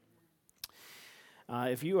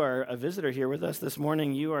If you are a visitor here with us this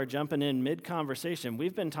morning, you are jumping in mid-conversation.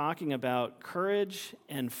 We've been talking about courage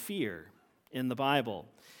and fear in the Bible.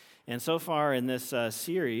 And so far in this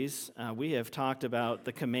series, we have talked about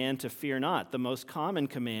the command to fear not, the most common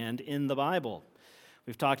command in the Bible.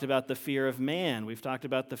 We've talked about the fear of man. We've talked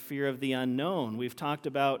about the fear of the unknown. We've talked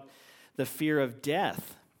about the fear of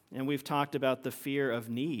death. And we've talked about the fear of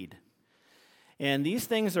need. And these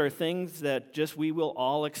things are things that just we will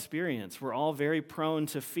all experience. We're all very prone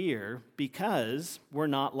to fear because we're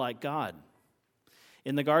not like God.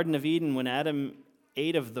 In the Garden of Eden, when Adam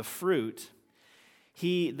ate of the fruit,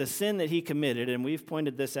 the sin that he committed, and we've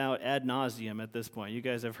pointed this out ad nauseum at this point. You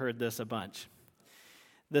guys have heard this a bunch.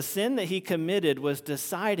 The sin that he committed was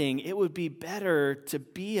deciding it would be better to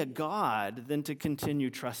be a God than to continue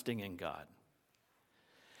trusting in God.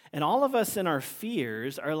 And all of us in our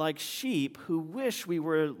fears are like sheep who wish we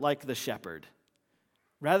were like the shepherd.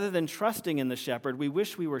 Rather than trusting in the shepherd, we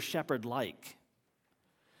wish we were shepherd-like.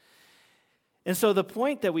 And so the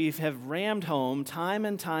point that we have rammed home time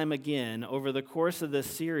and time again over the course of this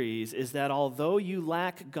series is that although you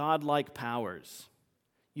lack God-like powers,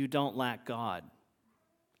 you don't lack God.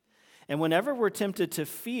 And whenever we're tempted to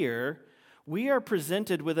fear, we are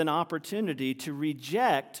presented with an opportunity to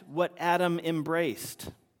reject what Adam embraced.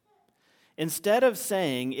 Instead of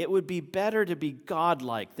saying it would be better to be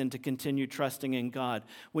God-like than to continue trusting in God,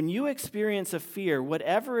 when you experience a fear,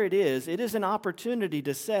 whatever it is an opportunity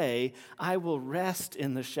to say, I will rest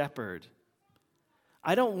in the shepherd.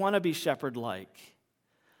 I don't want to be shepherd-like.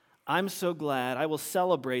 I'm so glad I will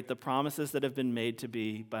celebrate the promises that have been made to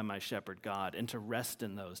me by my shepherd God and to rest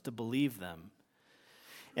in those, to believe them.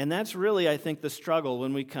 And that's really, I think, the struggle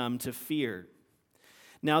when we come to fear.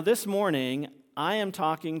 Now, this morning, I am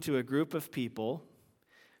talking to a group of people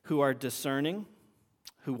who are discerning,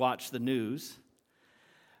 who watch the news,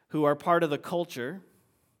 who are part of the culture,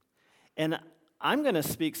 and I'm going to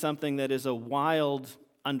speak something that is a wild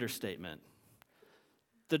understatement.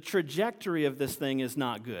 The trajectory of this thing is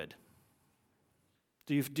not good.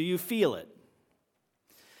 Do you feel it?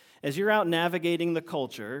 As you're out navigating the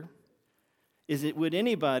culture, would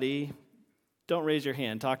anybody... Don't raise your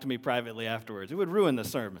hand. Talk to me privately afterwards. It would ruin the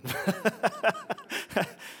sermon.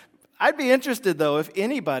 I'd be interested, though, if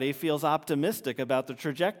anybody feels optimistic about the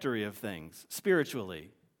trajectory of things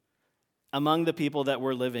spiritually among the people that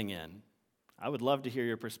we're living in. I would love to hear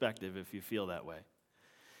your perspective if you feel that way.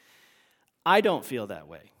 I don't feel that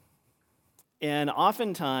way. And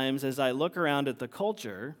oftentimes, as I look around at the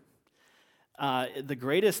culture, the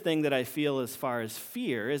greatest thing that I feel as far as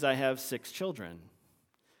fear is I have 6 children.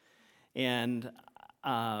 And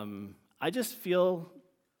I just feel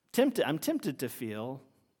tempted. I'm tempted to feel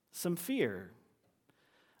some fear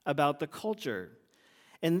about the culture.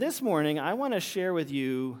 And this morning, I want to share with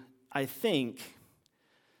you, I think,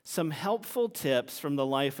 some helpful tips from the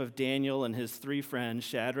life of Daniel and his 3 friends,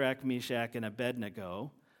 Shadrach, Meshach, and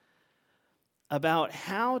Abednego, about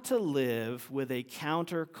how to live with a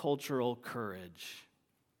countercultural courage.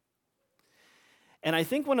 And I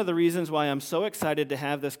think one of the reasons why I'm so excited to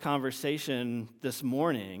have this conversation this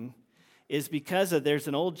morning is because there's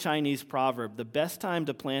an old Chinese proverb, the best time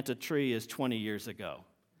to plant a tree is 20 years ago.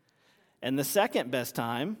 And the second best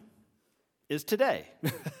time is today.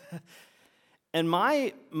 And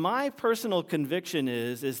my personal conviction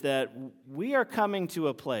is that we are coming to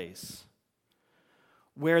a place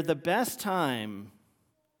where the best time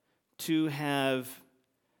to have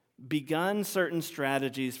begun certain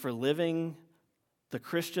strategies for living the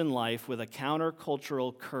Christian life with a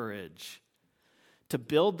countercultural courage, to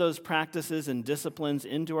build those practices and disciplines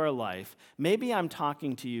into our life, maybe I'm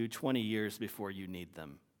talking to you 20 years before you need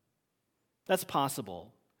them. That's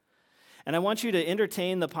possible. And I want you to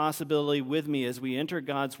entertain the possibility with me as we enter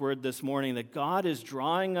God's Word this morning that God is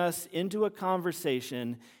drawing us into a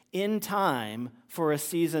conversation in time for a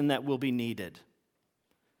season that will be needed.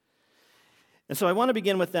 And so I want to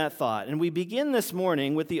begin with that thought. And we begin this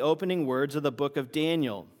morning with the opening words of the book of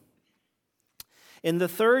Daniel. In the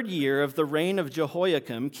 3rd year of the reign of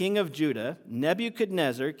Jehoiakim, king of Judah,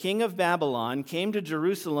 Nebuchadnezzar, king of Babylon, came to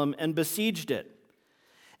Jerusalem and besieged it.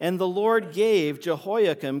 And the Lord gave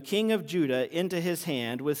Jehoiakim, king of Judah, into his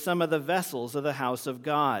hand with some of the vessels of the house of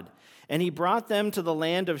God. And he brought them to the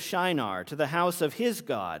land of Shinar, to the house of his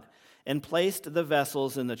God, and placed the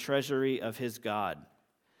vessels in the treasury of his God.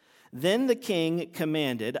 Then the king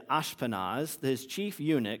commanded Ashpenaz, his chief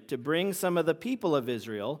eunuch, to bring some of the people of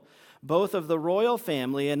Israel, both of the royal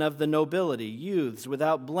family and of the nobility, youths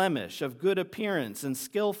without blemish, of good appearance and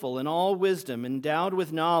skillful in all wisdom, endowed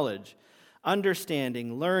with knowledge,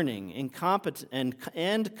 understanding, learning, and competent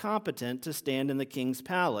to stand in the king's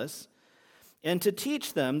palace, and to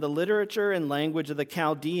teach them the literature and language of the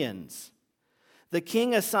Chaldeans. The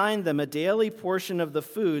king assigned them a daily portion of the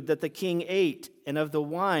food that the king ate and of the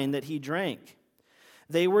wine that he drank.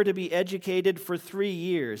 They were to be educated for 3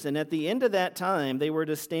 years, and at the end of that time they were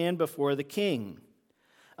to stand before the king.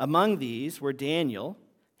 Among these were Daniel,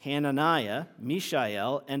 Hananiah,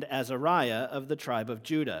 Mishael, and Azariah of the tribe of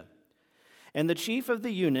Judah. And the chief of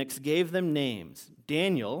the eunuchs gave them names.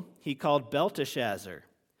 Daniel he called Belteshazzar.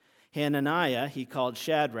 Hananiah he called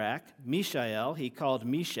Shadrach. Mishael he called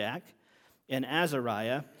Meshach. And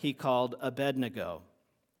Azariah he called Abednego.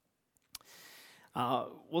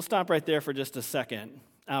 We'll stop right there for just a second.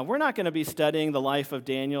 We're not going to be studying the life of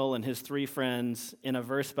Daniel and his 3 friends in a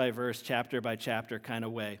verse-by-verse, chapter-by-chapter kind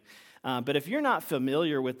of way. But if you're not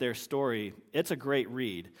familiar with their story, it's a great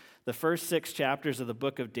read. The first 6 chapters of the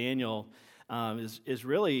book of Daniel is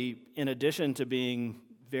really, in addition to being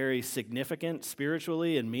very significant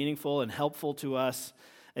spiritually and meaningful and helpful to us,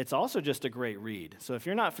 it's also just a great read. So if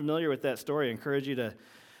you're not familiar with that story, I encourage you to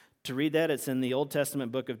read that. It's in the Old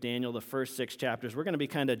Testament book of Daniel, the first 6 chapters. We're going to be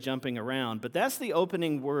kind of jumping around, but that's the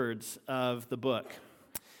opening words of the book.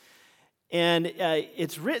 And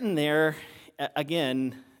it's written there,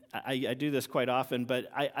 again, I do this quite often, but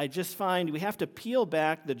I just find we have to peel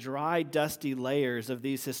back the dry, dusty layers of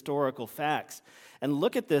these historical facts and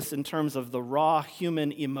look at this in terms of the raw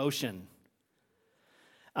human emotion.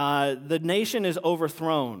 The nation is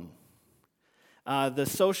overthrown. The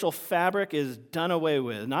social fabric is done away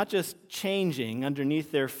with, not just changing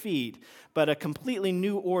underneath their feet, but a completely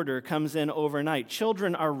new order comes in overnight.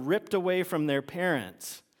 Children are ripped away from their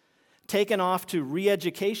parents, taken off to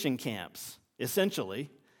re-education camps,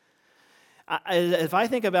 essentially. If I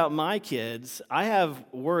think about my kids, I have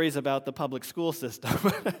worries about the public school system.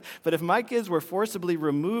 But if my kids were forcibly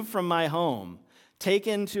removed from my home,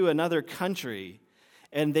 taken to another country,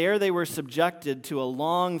 and there they were subjected to a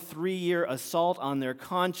long 3-year assault on their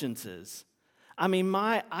consciences, I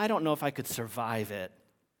don't know if I could survive it.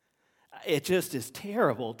 It just is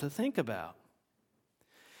terrible to think about.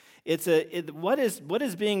 What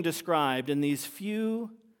is being described in these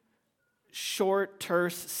few short,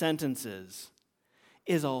 terse sentences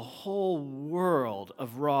is a whole world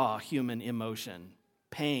of raw human emotion,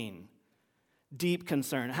 pain, deep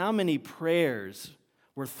concern. How many prayers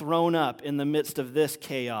were thrown up in the midst of this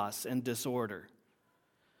chaos and disorder?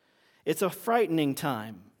 It's a frightening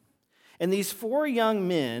time. And these 4 young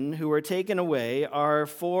men who were taken away are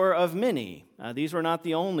 4 of many. These were not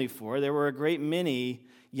the only 4. There were a great many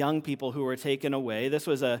young people who were taken away. This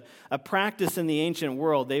was a practice in the ancient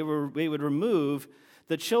world. They would remove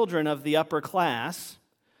the children of the upper class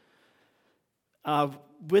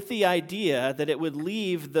with the idea that it would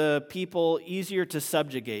leave the people easier to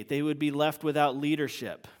subjugate. They would be left without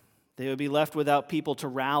leadership. They would be left without people to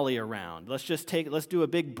rally around. Let's do a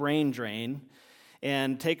big brain drain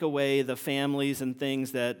and take away the families and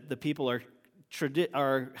things that the people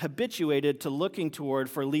are habituated to looking toward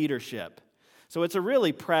for leadership. So it's a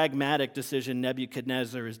really pragmatic decision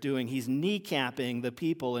Nebuchadnezzar is doing. He's kneecapping the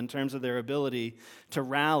people in terms of their ability to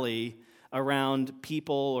rally around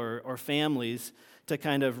people or families to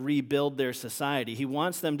kind of rebuild their society. He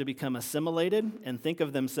wants them to become assimilated and think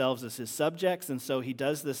of themselves as his subjects, and so he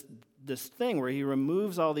does this thing where he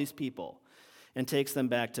removes all these people and takes them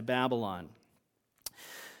back to Babylon.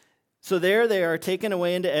 So there they are taken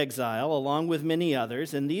away into exile along with many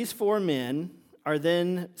others, and these 4 men are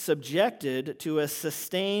then subjected to a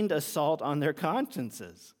sustained assault on their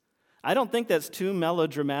consciences. I don't think that's too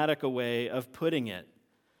melodramatic a way of putting it.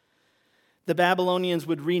 The Babylonians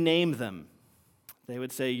would rename them. They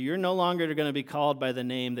would say, you're no longer going to be called by the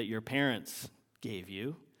name that your parents gave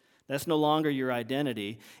you. That's no longer your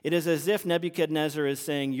identity. It is as if Nebuchadnezzar is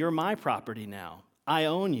saying, you're my property now. I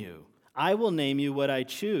own you. I will name you what I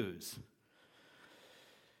choose.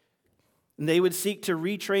 And they would seek to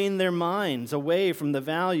retrain their minds away from the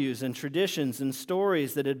values and traditions and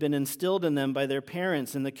stories that had been instilled in them by their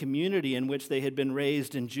parents in the community in which they had been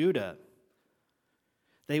raised in Judah.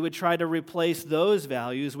 They would try to replace those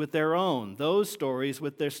values with their own, those stories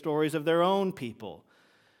with their stories of their own people.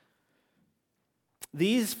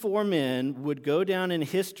 These 4 men would go down in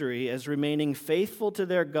history as remaining faithful to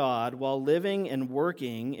their God while living and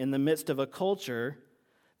working in the midst of a culture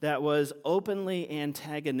that was openly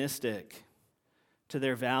antagonistic to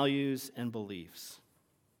their values and beliefs.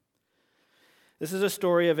 This is a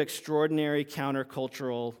story of extraordinary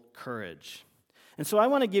countercultural courage. And so I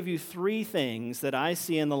want to give you 3 things that I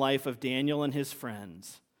see in the life of Daniel and his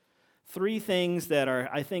friends. 3 things that are,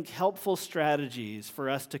 I think, helpful strategies for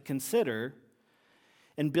us to consider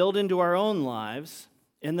and build into our own lives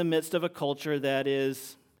in the midst of a culture that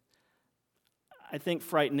is I think,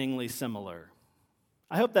 frighteningly similar.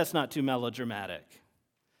 I hope that's not too melodramatic.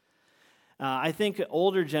 I think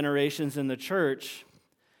older generations in the church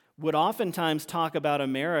would oftentimes talk about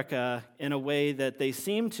America in a way that they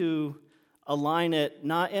seem to align it,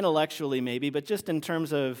 not intellectually maybe, but just in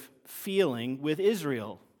terms of feeling, with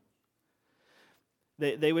Israel.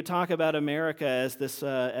 They would talk about America as this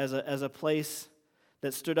as a place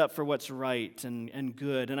that stood up for what's right and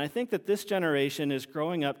good. And I think that this generation is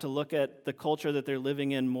growing up to look at the culture that they're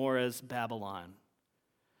living in more as Babylon.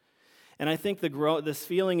 And I think this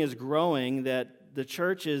feeling is growing that the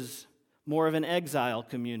church is more of an exile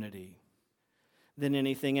community than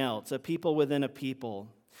anything else, a people within a people.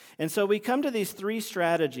 And so we come to these three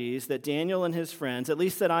strategies that Daniel and his friends, at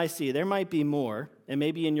least that I see, there might be more, and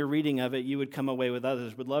maybe in your reading of it you would come away with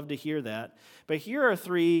others. Would love to hear that. But here are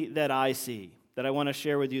three that I see that I want to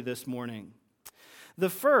share with you this morning. The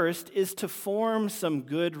first is to form some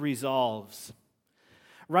good resolves.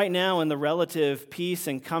 Right now, in the relative peace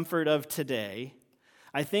and comfort of today,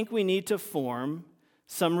 I think we need to form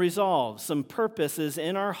some resolves, some purposes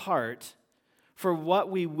in our heart for what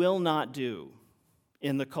we will not do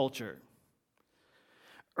in the culture.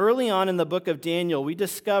 Early on in the book of Daniel, we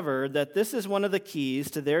discover that this is one of the keys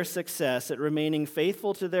to their success at remaining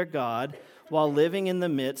faithful to their God while living in the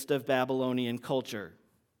midst of Babylonian culture.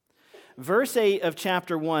 Verse 8 of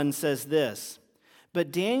chapter 1 says this,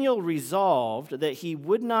 "But Daniel resolved that he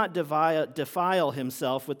would not defile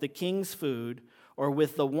himself with the king's food or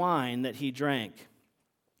with the wine that he drank."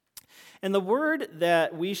 And the word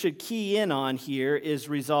that we should key in on here is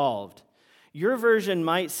resolved. Your version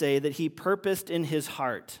might say that he purposed in his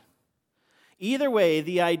heart. Either way,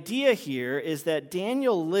 the idea here is that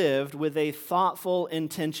Daniel lived with a thoughtful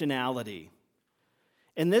intentionality.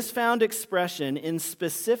 And this found expression in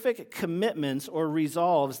specific commitments or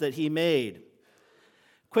resolves that he made.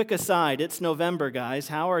 Quick aside, it's November, guys.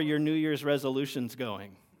 How are your New Year's resolutions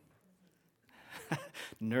going?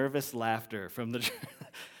 Nervous laughter from the...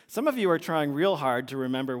 Some of you are trying real hard to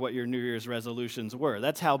remember what your New Year's resolutions were.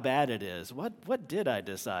 That's how bad it is. What did I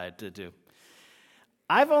decide to do?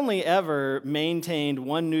 I've only ever maintained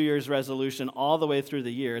one New Year's resolution all the way through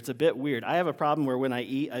the year. It's a bit weird. I have a problem where when I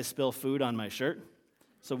eat, I spill food on my shirt.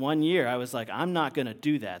 So one year, I was like, I'm not going to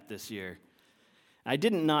do that this year. I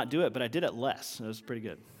didn't not do it, but I did it less. It was pretty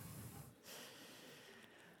good.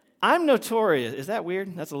 I'm notorious. Is that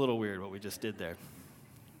weird? That's a little weird what we just did there.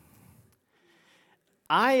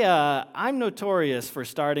 I'm notorious for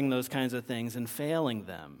starting those kinds of things and failing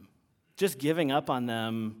them, just giving up on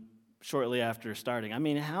them shortly after starting. I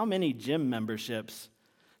mean, how many gym memberships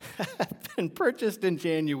have been purchased in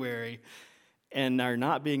January and are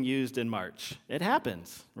not being used in March? It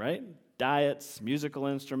happens, right? Diets, musical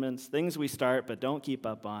instruments, things we start but don't keep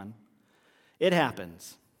up on. It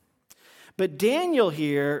happens. But Daniel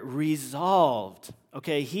here resolved,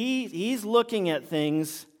 okay, he's looking at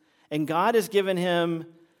things, and God has given him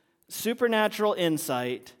supernatural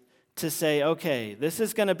insight to say, okay, this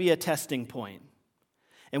is going to be a testing point.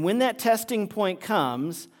 And when that testing point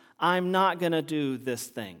comes, I'm not going to do this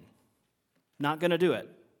thing. Not going to do it.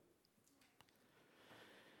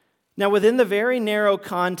 Now, within the very narrow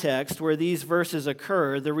context where these verses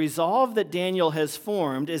occur, the resolve that Daniel has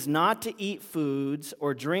formed is not to eat foods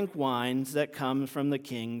or drink wines that come from the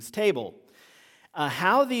king's table.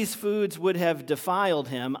 How these foods would have defiled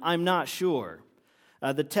him, I'm not sure.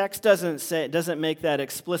 The text doesn't make that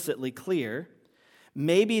explicitly clear.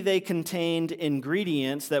 Maybe they contained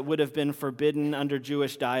ingredients that would have been forbidden under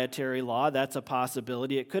Jewish dietary law. That's a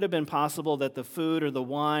possibility. It could have been possible that the food or the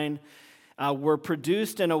wine were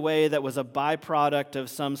produced in a way that was a byproduct of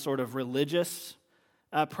some sort of religious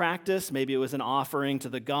practice. Maybe it was an offering to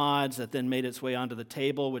the gods that then made its way onto the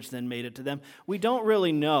table, which then made it to them. We don't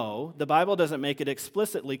really know. The Bible doesn't make it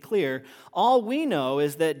explicitly clear. All we know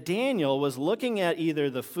is that Daniel was looking at either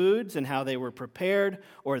the foods and how they were prepared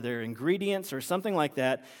or their ingredients or something like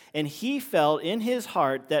that, and he felt in his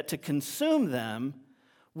heart that to consume them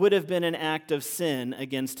would have been an act of sin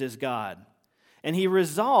against his God. And he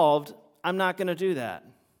resolved, I'm not going to do that.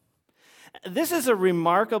 This is a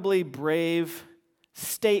remarkably brave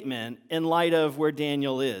statement in light of where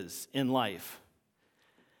Daniel is in life.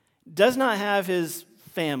 Does not have his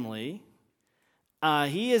family.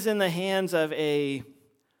 He is in the hands of a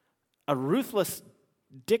ruthless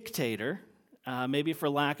dictator, maybe for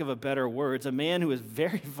lack of a better words, a man who is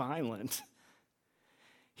very violent.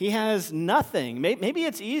 He has nothing. Maybe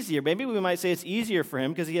it's easier. Maybe we might say it's easier for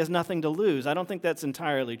him because he has nothing to lose. I don't think that's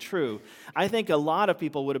entirely true. I think a lot of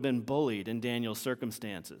people would have been bullied in Daniel's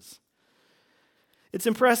circumstances. It's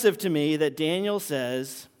impressive to me that Daniel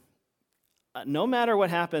says, no matter what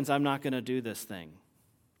happens, I'm not going to do this thing.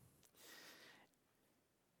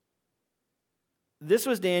 This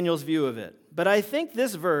was Daniel's view of it. But I think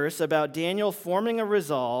this verse about Daniel forming a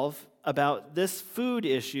resolve about this food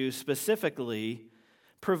issue specifically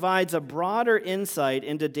provides a broader insight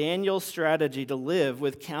into Daniel's strategy to live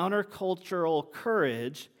with countercultural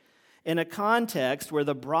courage in a context where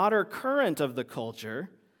the broader current of the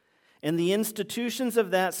culture and the institutions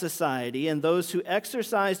of that society and those who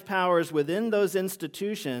exercised powers within those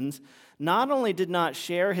institutions not only did not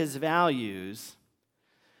share his values,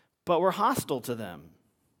 but were hostile to them.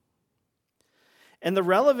 And the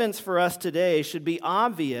relevance for us today should be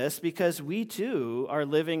obvious because we too are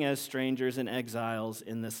living as strangers and exiles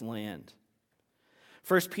in this land.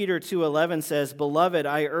 1 Peter 2:11 says, "Beloved,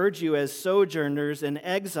 I urge you as sojourners and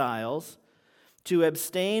exiles to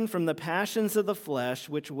abstain from the passions of the flesh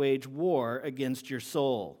which wage war against your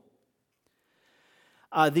soul."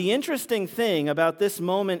 The interesting thing about this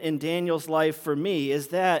moment in Daniel's life for me is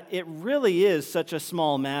that it really is such a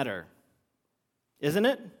small matter, isn't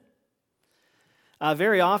it?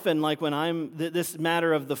 Very often, like when this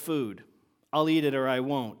matter of the food, I'll eat it or I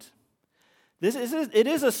won't. It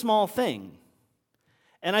is a small thing.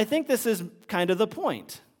 And I think this is kind of the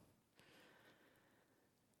point.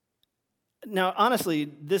 Now, honestly,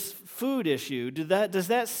 this food issue, does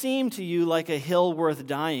that seem to you like a hill worth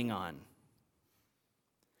dying on?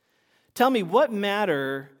 Tell me, what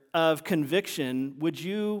matter of conviction would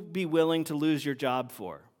you be willing to lose your job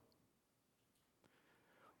for?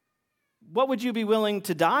 What would you be willing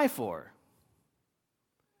to die for?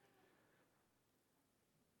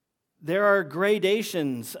 There are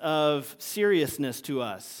gradations of seriousness to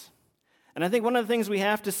us. And I think one of the things we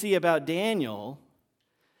have to see about Daniel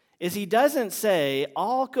is he doesn't say,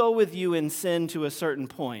 I'll go with you in sin to a certain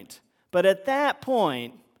point, but at that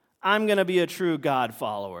point, I'm going to be a true God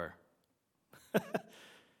follower.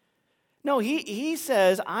 No, he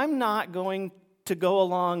says, I'm not going to go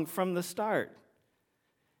along from the start.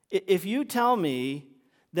 If you tell me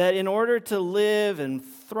that in order to live and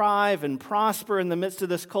thrive and prosper in the midst of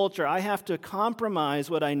this culture, I have to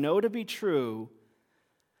compromise what I know to be true,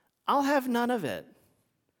 I'll have none of it.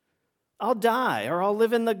 I'll die, or I'll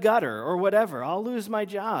live in the gutter, or whatever. I'll lose my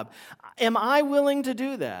job. Am I willing to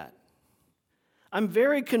do that? I'm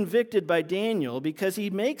very convicted by Daniel because he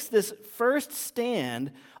makes this first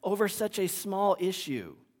stand over such a small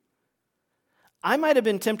issue. I might have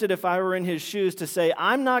been tempted if I were in his shoes to say,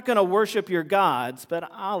 I'm not going to worship your gods, but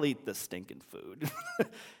I'll eat the stinking food.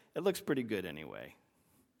 It looks pretty good anyway.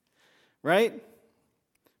 Right?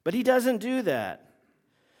 But he doesn't do that.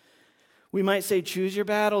 We might say, choose your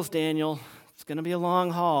battles, Daniel. It's going to be a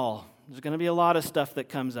long haul. There's going to be a lot of stuff that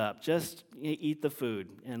comes up. Just eat the food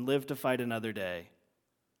and live to fight another day.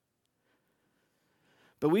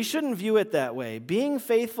 But we shouldn't view it that way. Being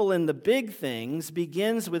faithful in the big things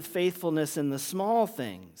begins with faithfulness in the small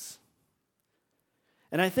things.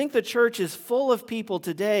 And I think the church is full of people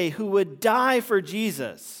today who would die for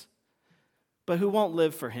Jesus, but who won't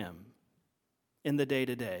live for him in the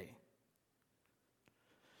day-to-day.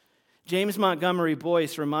 James Montgomery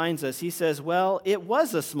Boyce reminds us, he says, well, it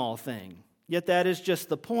was a small thing, yet that is just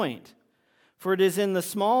the point. For it is in the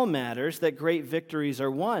small matters that great victories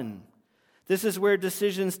are won. This is where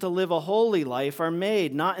decisions to live a holy life are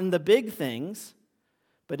made, not in the big things,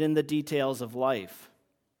 but in the details of life.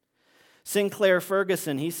 Sinclair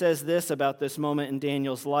Ferguson, he says this about this moment in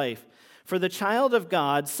Daniel's life. For the child of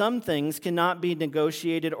God, some things cannot be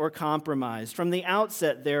negotiated or compromised. From the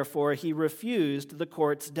outset, therefore, he refused the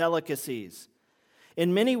court's delicacies.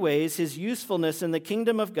 In many ways, his usefulness in the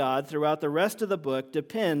kingdom of God throughout the rest of the book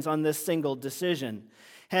depends on this single decision.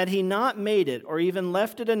 Had he not made it, or even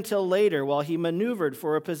left it until later while he maneuvered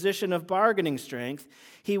for a position of bargaining strength,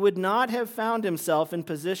 he would not have found himself in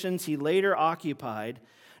positions he later occupied,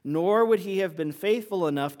 nor would he have been faithful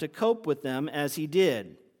enough to cope with them as he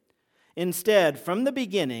did. Instead, from the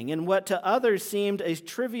beginning, in what to others seemed a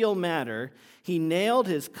trivial matter, he nailed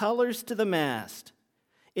his colors to the mast.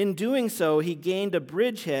 In doing so, he gained a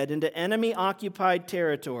bridgehead into enemy-occupied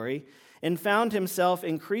territory and found himself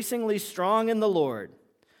increasingly strong in the Lord.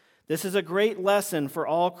 This is a great lesson for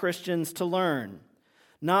all Christians to learn,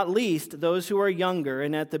 not least those who are younger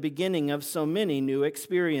and at the beginning of so many new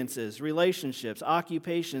experiences, relationships,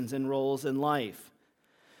 occupations, and roles in life.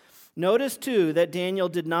 Notice, too, that Daniel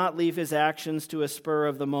did not leave his actions to a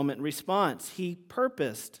spur-of-the-moment response. He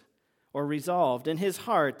purposed or resolved in his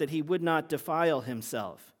heart that he would not defile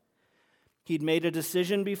himself. He'd made a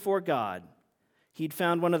decision before God. He'd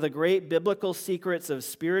found one of the great biblical secrets of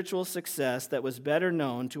spiritual success that was better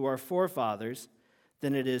known to our forefathers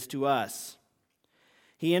than it is to us.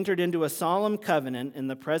 He entered into a solemn covenant in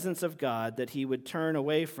the presence of God that he would turn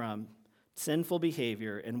away from sinful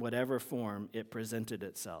behavior in whatever form it presented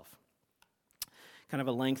itself. Kind of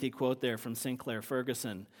a lengthy quote there from Sinclair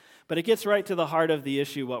Ferguson, but it gets right to the heart of the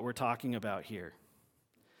issue, what we're talking about here.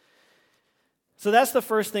 So that's the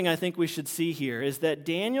first thing I think we should see here, is that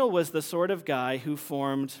Daniel was the sort of guy who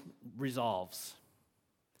formed resolves.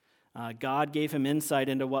 God gave him insight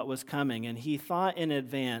into what was coming, and he thought in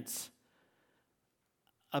advance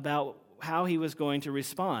about how he was going to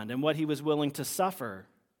respond and what he was willing to suffer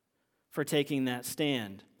for taking that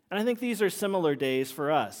stand. And I think these are similar days for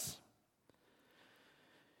us.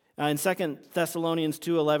 In 2 Thessalonians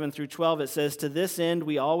 2:11 through 12, it says, "To this end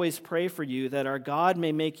we always pray for you, that our God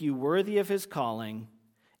may make you worthy of his calling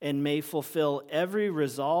and may fulfill every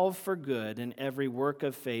resolve for good and every work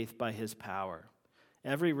of faith by his power."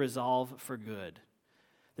 Every resolve for good.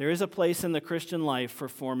 There is a place in the Christian life for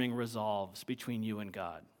forming resolves between you and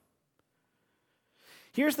God.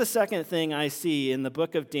 Here's the second thing I see in the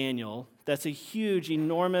book of Daniel that's a huge,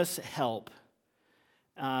 enormous help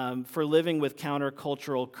for living with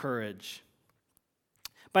countercultural courage.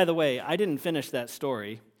 By the way, I didn't finish that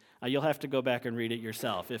story. You'll have to go back and read it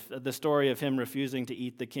yourself. If the story of him refusing to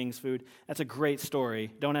eat the king's food, that's a great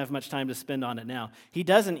story. Don't have much time to spend on it now. He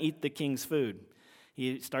doesn't eat the king's food.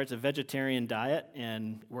 He starts a vegetarian diet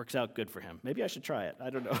and works out good for him. Maybe I should try it. I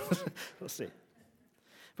don't know. We'll see.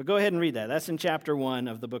 But go ahead and read that. That's in chapter 1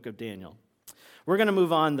 of the book of Daniel. We're going to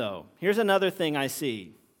move on, though. Here's another thing I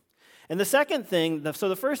see. And the second thing, so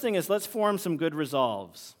the first thing is let's form some good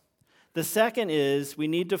resolves. The second is we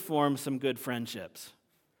need to form some good friendships.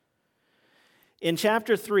 In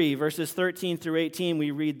chapter 3, verses 13 through 18, we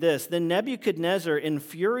read this: "Then Nebuchadnezzar, in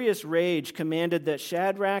furious rage, commanded that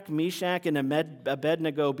Shadrach, Meshach, and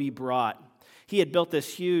Abednego be brought." He had built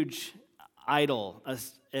this huge idol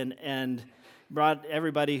and brought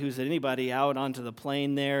everybody who's anybody out onto the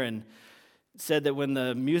plain there and said that when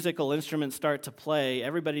the musical instruments start to play,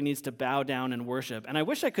 everybody needs to bow down and worship. And I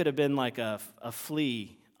wish I could have been like a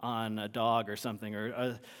flea on a dog or something,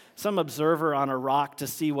 or some observer on a rock to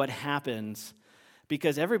see what happens,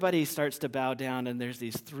 because everybody starts to bow down and there's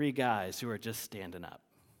these three guys who are just standing up.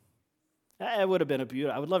 It would have been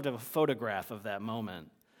I would love to have a photograph of that moment.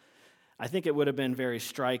 I think it would have been very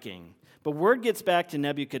striking. But word gets back to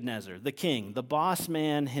Nebuchadnezzar, the king, the boss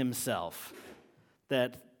man himself,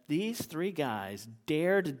 that these three guys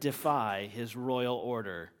dared defy his royal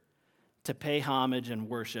order to pay homage and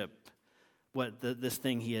worship this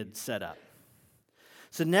thing he had set up.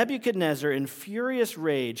 So Nebuchadnezzar, in furious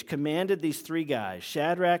rage, commanded these three guys,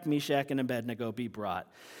 Shadrach, Meshach, and Abednego, be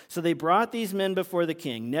brought. So they brought these men before the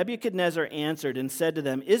king. Nebuchadnezzar answered and said to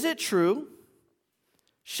them, "Is it true,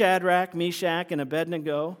 Shadrach, Meshach, and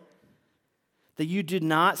Abednego, that you do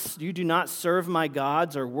not serve my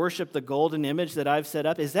gods or worship the golden image that I've set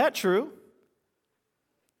up? Is that true?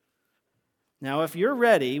 Now, if you're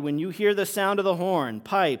ready, when you hear the sound of the horn,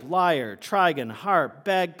 pipe, lyre, trigon, harp,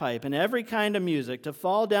 bagpipe, and every kind of music, to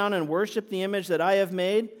fall down and worship the image that I have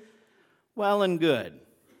made, well and good.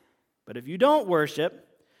 But if you don't worship,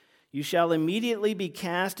 you shall immediately be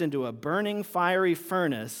cast into a burning fiery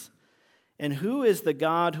furnace. And who is the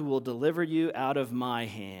God who will deliver you out of my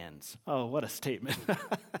hands?" Oh, what a statement.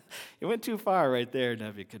 You went too far right there,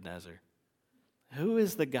 Nebuchadnezzar. Who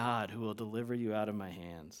is the God who will deliver you out of my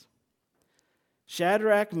hands?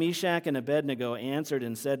 Shadrach, Meshach, and Abednego answered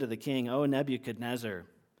and said to the king, "O Nebuchadnezzar,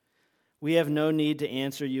 we have no need to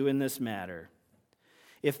answer you in this matter.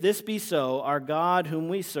 If this be so, our God whom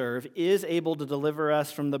we serve is able to deliver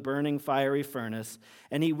us from the burning fiery furnace,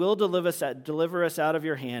 and he will deliver us out of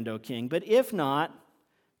your hand, O king. But if not,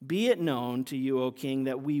 be it known to you, O king,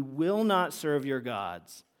 that we will not serve your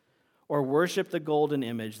gods or worship the golden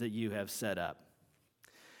image that you have set up."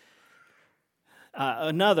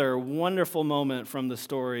 Another wonderful moment from the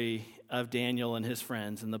story of Daniel and his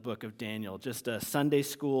friends in the book of Daniel. Just a Sunday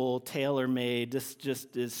school, tailor-made,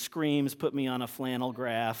 just screams, put me on a flannel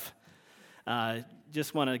graph.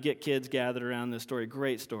 Just want to get kids gathered around this story.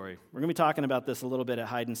 Great story. We're going to be talking about this a little bit at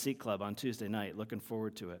Hide and Seek Club on Tuesday night. Looking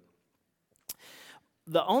forward to it.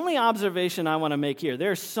 The only observation I want to make here,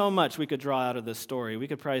 there's so much we could draw out of this story. We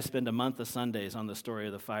could probably spend a month of Sundays on the story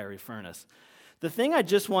of the fiery furnace. The thing I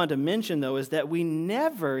just wanted to mention, though, is that we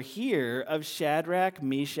never hear of Shadrach,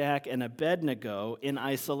 Meshach, and Abednego in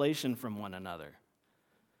isolation from one another.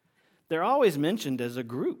 They're always mentioned as a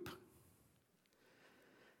group.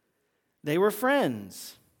 They were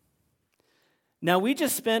friends. Now, we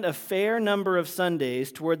just spent a fair number of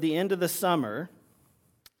Sundays toward the end of the summer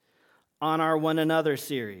on our One Another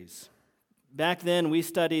series. Back then, we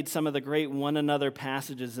studied some of the great one another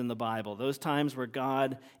passages in the Bible, those times where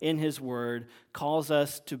God, in His Word, calls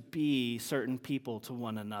us to be certain people to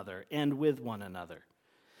one another and with one another.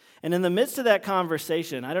 And in the midst of that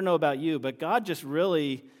conversation, I don't know about you, but God just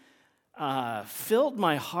really filled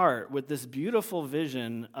my heart with this beautiful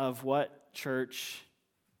vision of what church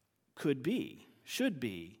could be, should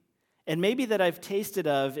be, and maybe that I've tasted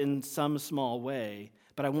of in some small way,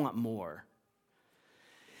 but I want more.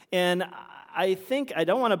 And I think I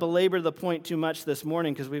don't want to belabor the point too much this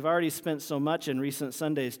morning because we've already spent so much in recent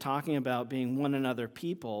Sundays talking about being one another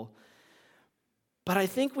people. But I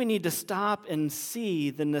think we need to stop and see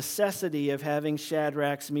the necessity of having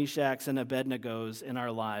Shadrachs, Meshachs, and Abednegos in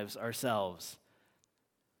our lives ourselves.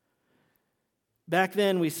 Back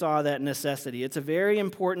then, we saw that necessity. It's a very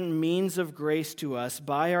important means of grace to us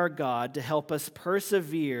by our God to help us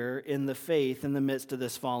persevere in the faith in the midst of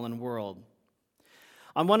this fallen world.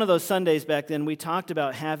 On one of those Sundays back then, we talked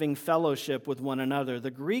about having fellowship with one another.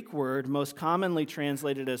 The Greek word most commonly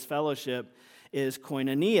translated as fellowship is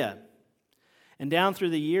koinonia. And down through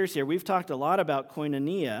the years here, we've talked a lot about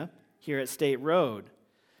koinonia here at State Road.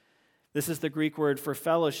 This is the Greek word for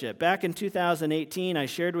fellowship. Back in 2018, I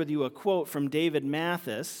shared with you a quote from David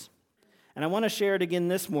Mathis, and I want to share it again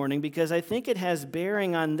this morning because I think it has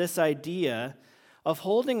bearing on this idea of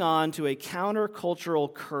holding on to a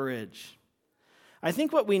countercultural courage. I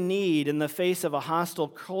think what we need in the face of a hostile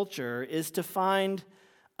culture is to find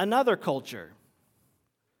another culture.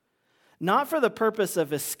 Not for the purpose of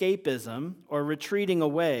escapism or retreating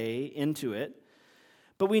away into it,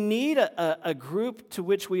 but we need a group to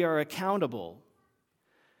which we are accountable.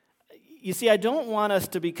 You see, I don't want us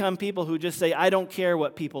to become people who just say, I don't care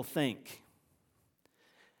what people think.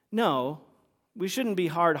 No, we shouldn't be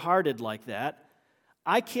hard-hearted like that.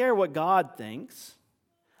 I care what God thinks.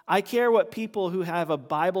 I care what people who have a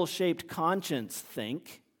Bible-shaped conscience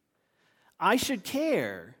think. I should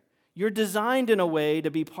care. You're designed in a way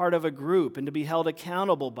to be part of a group and to be held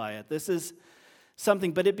accountable by it. This is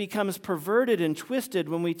something, but it becomes perverted and twisted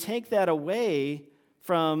when we take that away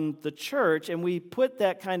from the church and we put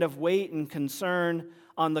that kind of weight and concern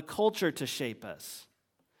on the culture to shape us.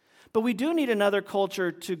 But we do need another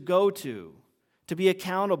culture to go to be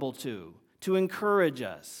accountable to encourage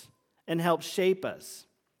us and help shape us.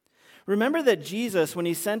 Remember that Jesus, when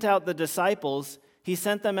He sent out the disciples, He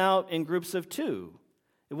sent them out in groups of 2.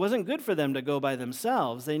 It wasn't good for them to go by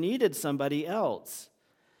themselves. They needed somebody else.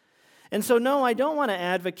 And so, no, I don't want to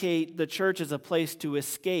advocate the church as a place to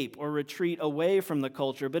escape or retreat away from the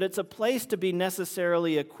culture, but it's a place to be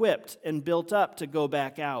necessarily equipped and built up to go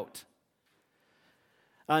back out.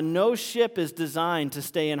 No ship is designed to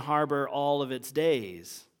stay in harbor all of its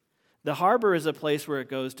days. The harbor is a place where it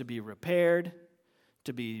goes to be repaired,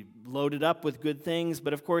 to be loaded up with good things,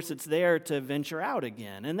 but of course it's there to venture out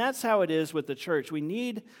again. And that's how it is with the church. We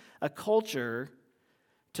need a culture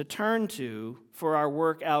to turn to for our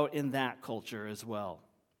work out in that culture as well.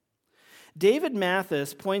 David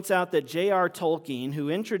Mathis points out that J.R. Tolkien, who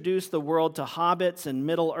introduced the world to hobbits and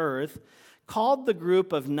Middle-earth, called the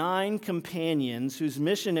group of 9 companions whose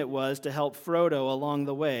mission it was to help Frodo along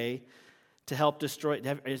the way to help destroy...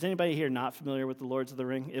 Is anybody here not familiar with the Lords of the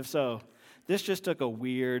Ring? If so, this just took a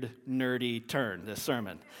weird, nerdy turn, this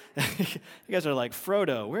sermon. You guys are like,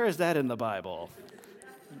 Frodo, where is that in the Bible?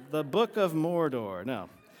 The Book of Mordor. No.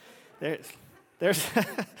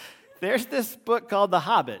 There's this book called The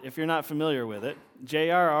Hobbit, if you're not familiar with it.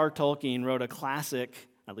 J.R.R. Tolkien wrote a classic,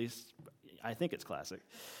 at least I think it's classic.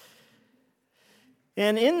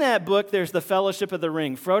 And in that book, there's the Fellowship of the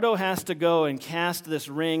Ring. Frodo has to go and cast this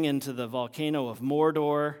ring into the volcano of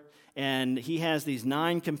Mordor, and he has these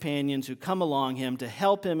 9 companions who come along him to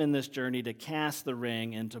help him in this journey to cast the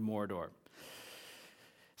ring into Mordor.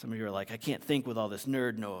 Some of you are like, I can't think with all this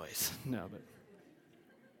nerd noise. No,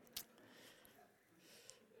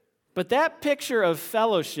 But that picture of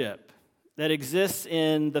fellowship that exists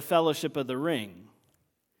in the Fellowship of the Ring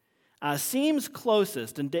seems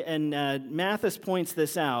closest, and Mathis points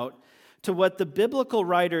this out, to what the biblical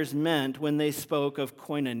writers meant when they spoke of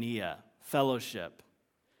koinonia, fellowship.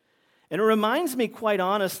 And it reminds me quite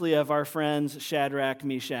honestly of our friends Shadrach,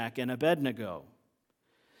 Meshach, and Abednego.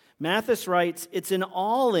 Mathis writes, it's an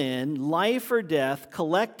all-in, life-or-death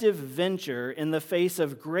collective venture in the face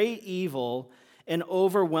of great evil and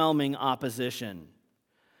overwhelming opposition.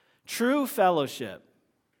 True fellowship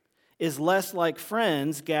is less like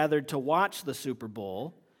friends gathered to watch the Super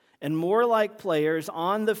Bowl and more like players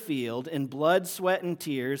on the field in blood, sweat, and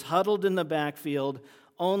tears, huddled in the backfield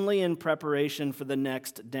only in preparation for the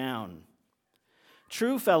next down.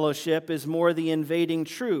 True fellowship is more the invading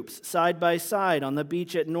troops side by side on the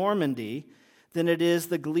beach at Normandy than it is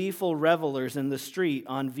the gleeful revelers in the street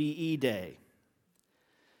on VE Day.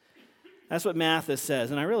 That's what Mathis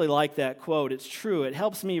says, and I really like that quote. It's true. It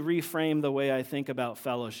helps me reframe the way I think about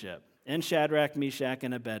fellowship and Shadrach, Meshach,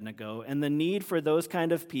 and Abednego, and the need for those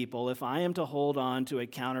kind of people if I am to hold on to a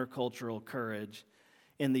countercultural courage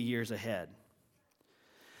in the years ahead.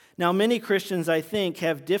 Now, many Christians, I think,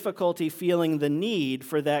 have difficulty feeling the need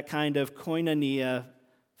for that kind of koinonia,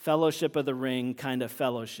 fellowship of the ring kind of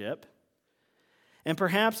fellowship. And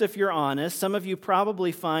perhaps if you're honest, some of you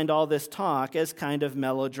probably find all this talk as kind of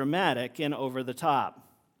melodramatic and over the top.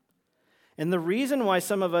 And the reason why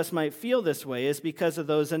some of us might feel this way is because of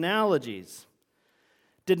those analogies.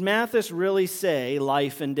 Did Mathis really say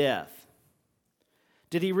life and death?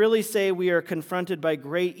 Did he really say we are confronted by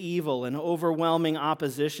great evil and overwhelming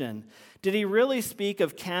opposition? Did he really speak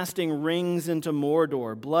of casting rings into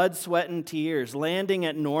Mordor, blood, sweat, and tears, landing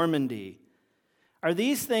at Normandy? Are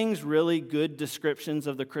these things really good descriptions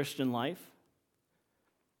of the Christian life?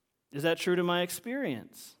 Is that true to my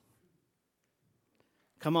experience?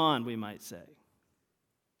 Come on, we might say.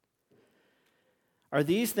 Are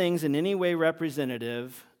these things in any way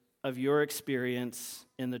representative of your experience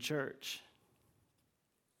in the church?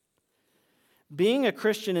 Being a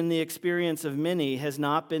Christian in the experience of many has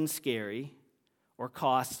not been scary or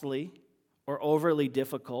costly or overly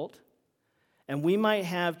difficult, and we might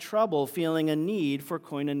have trouble feeling a need for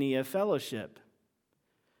koinonia fellowship.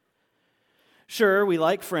 Sure, we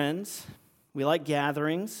like friends, we like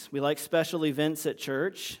gatherings, we like special events at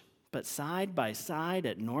church, but side by side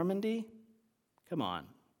at Normandy? Come on,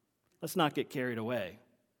 let's not get carried away.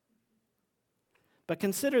 But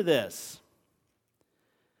consider this.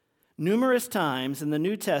 Numerous times in the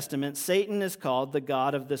New Testament, Satan is called the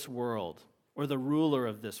god of this world, or the ruler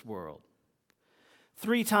of this world.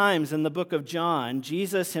 3 times in the book of John,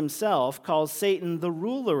 Jesus himself calls Satan the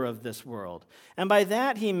ruler of this world. And by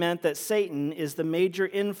that he meant that Satan is the major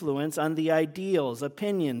influence on the ideals,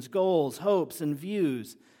 opinions, goals, hopes, and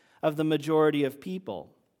views of the majority of people.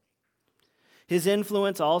 His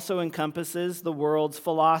influence also encompasses the world's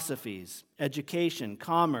philosophies, education,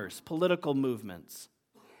 commerce, political movements.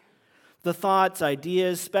 The thoughts,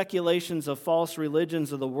 ideas, speculations of false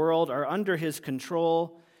religions of the world are under his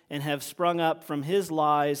control and have sprung up from his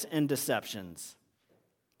lies and deceptions.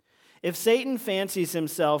 If Satan fancies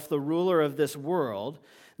himself the ruler of this world,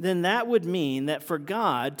 then that would mean that for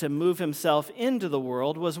God to move himself into the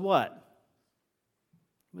world was what?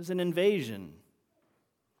 It was an invasion.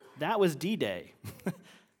 That was D-Day.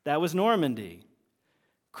 That was Normandy.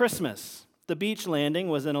 Christmas, the beach landing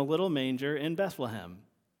was in a little manger in Bethlehem.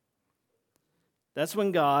 That's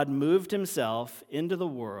when God moved himself into the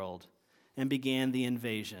world and began the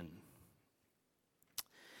invasion.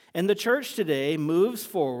 And the church today moves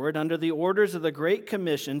forward under the orders of the Great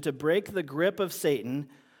Commission to break the grip of Satan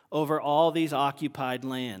over all these occupied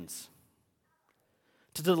lands,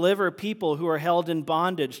 to deliver people who are held in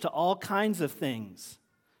bondage to all kinds of things,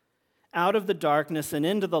 out of the darkness and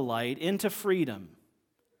into the light, into freedom.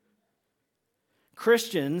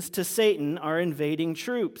 Christians to Satan are invading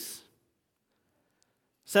troops.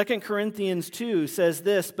 2 Corinthians 2 says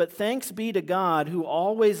this, "But thanks be to God who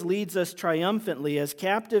always leads us triumphantly as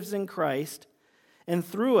captives in Christ, and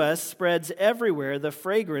through us spreads everywhere the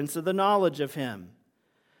fragrance of the knowledge of him.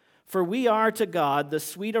 For we are to God the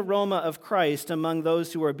sweet aroma of Christ among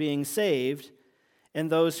those who are being saved and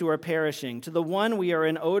those who are perishing. To the one we are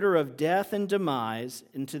an odor of death and demise,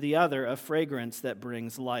 and to the other a fragrance that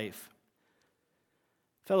brings life."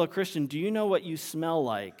 Fellow Christian, do you know what you smell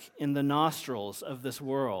like in the nostrils of this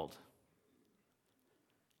world?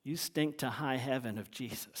 You stink to high heaven of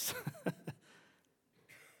Jesus.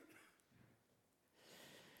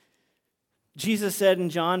 Jesus said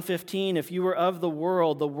in John 15, "If you were of the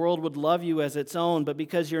world would love you as its own. But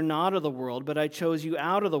because you're not of the world, but I chose you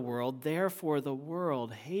out of the world, therefore the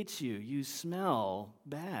world hates you." You smell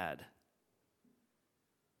bad.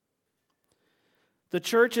 The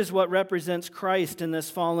church is what represents Christ in this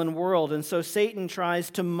fallen world, and so Satan tries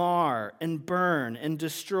to mar and burn and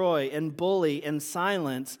destroy and bully and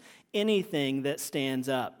silence anything that stands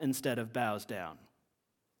up instead of bows down.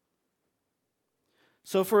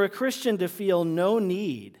 So for a Christian to feel no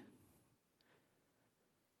need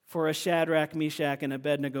for a Shadrach, Meshach, and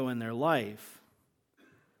Abednego in their life,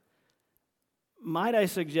 might I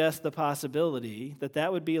suggest the possibility that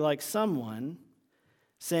that would be like someone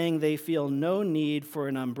saying they feel no need for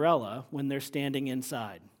an umbrella when they're standing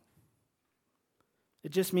inside. It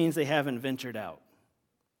just means they haven't ventured out.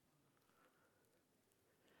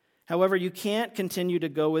 However, you can't continue to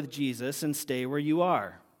go with Jesus and stay where you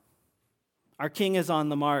are. Our King is on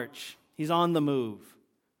the march. He's on the move.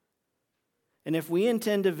 And if we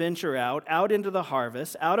intend to venture out into the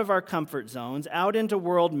harvest, out of our comfort zones, out into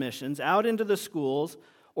world missions, out into the schools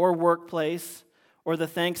or workplace or the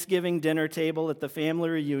Thanksgiving dinner table at the family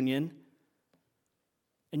reunion,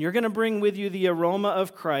 and you're going to bring with you the aroma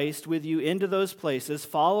of Christ with you into those places,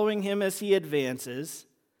 following him as he advances,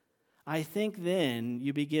 I think then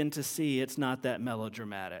you begin to see it's not that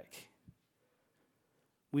melodramatic.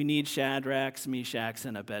 We need Shadrachs, Meshachs,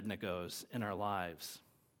 and Abednegos in our lives.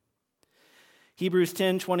 Hebrews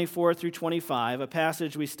 10:24 through 25, a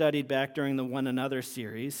passage we studied back during the One Another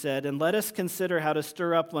series, said, "And let us consider how to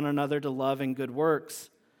stir up one another to love and good works,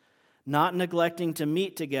 not neglecting to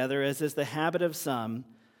meet together, as is the habit of some,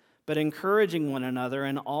 but encouraging one another,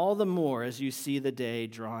 and all the more as you see the day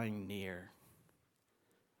drawing near."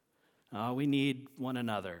 We need one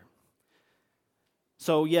another.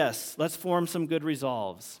 So yes, let's form some good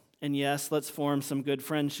resolves. And yes, let's form some good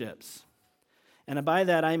friendships. And by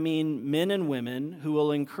that I mean men and women who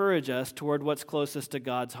will encourage us toward what's closest to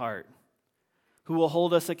God's heart, who will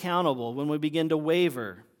hold us accountable when we begin to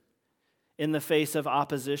waver in the face of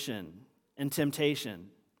opposition and temptation.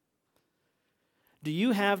 Do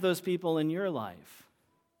you have those people in your life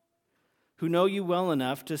who know you well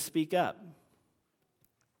enough to speak up?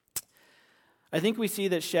 I think we see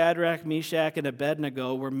that Shadrach, Meshach, and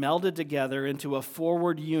Abednego were melded together into a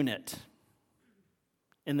forward unit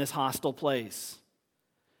in this hostile place.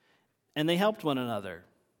 And they helped one another.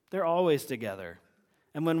 They're always together.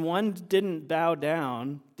 And when one didn't bow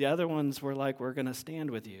down, the other ones were like, "We're going to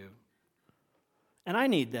stand with you." And I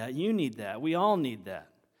need that. You need that. We all need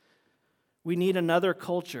that. We need another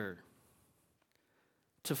culture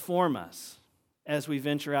to form us as we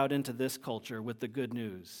venture out into this culture with the good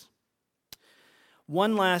news.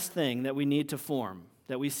 One last thing that we need to form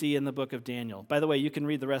that we see in the book of Daniel. By the way, you can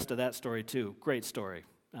read the rest of that story too. Great story.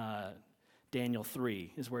 Daniel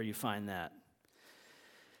 3 is where you find that.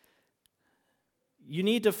 You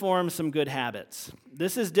need to form some good habits.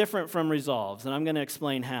 This is different from resolves, and I'm going to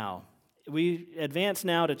explain how. We advance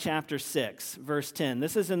now to chapter 6, verse 10.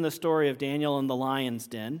 This is in the story of Daniel in the lion's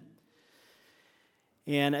den.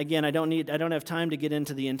 And again, I don't have time to get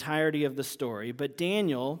into the entirety of the story, but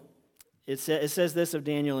Daniel, it says this of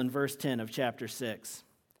Daniel in verse 10 of chapter 6.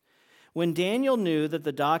 When Daniel knew that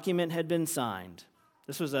the document had been signed,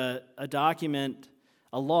 this was a document,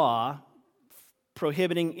 a law,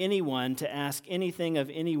 prohibiting anyone to ask anything of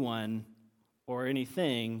anyone or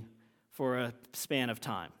anything for a span of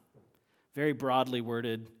time. Very broadly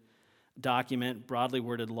worded document, broadly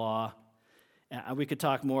worded law. We could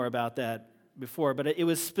talk more about that before, but it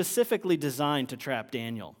was specifically designed to trap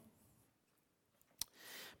Daniel.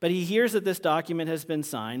 But he hears that this document has been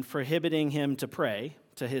signed, prohibiting him to pray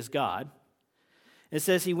to his God. It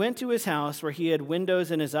says he went to his house where he had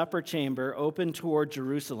windows in his upper chamber open toward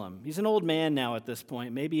Jerusalem. He's an old man now at this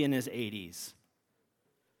point, maybe in his 80s.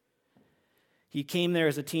 He came there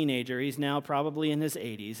as a teenager. He's now probably in his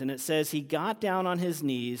 80s. And it says he got down on his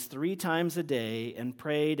knees 3 times a day and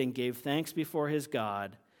prayed and gave thanks before his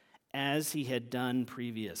God as he had done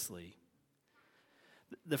previously.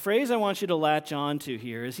 The phrase I want you to latch on to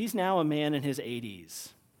here is he's now a man in his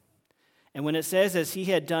 80s. And when it says as he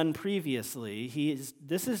had done previously,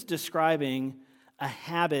 this is describing a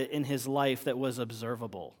habit in his life that was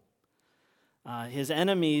observable. His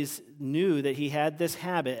enemies knew that he had this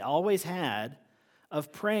habit, always had,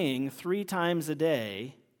 of praying 3 times a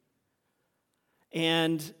day.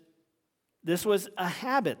 And this was a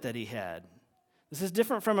habit that he had. This is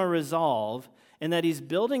different from a resolve in that he's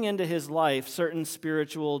building into his life certain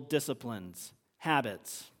spiritual disciplines,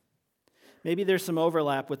 habits. Maybe there's some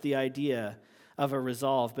overlap with the idea of a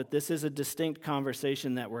resolve, but this is a distinct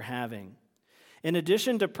conversation that we're having. In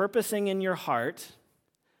addition to purposing in your heart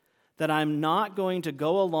that I'm not going to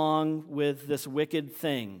go along with this wicked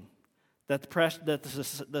thing that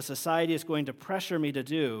the society is going to pressure me to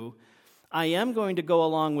do, I am going to go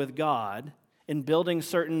along with God in building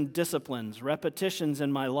certain disciplines, repetitions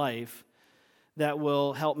in my life that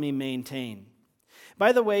will help me maintain.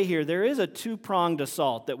 By the way, here, there is a 2-pronged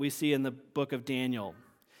assault that we see in the book of Daniel.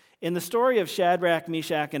 In the story of Shadrach,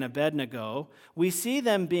 Meshach, and Abednego, we see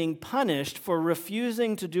them being punished for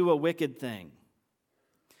refusing to do a wicked thing.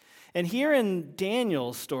 And here in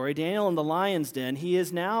Daniel's story, Daniel in the lion's den, he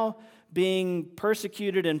is now being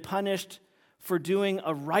persecuted and punished for doing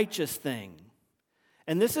a righteous thing.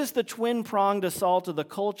 And this is the twin-pronged assault of the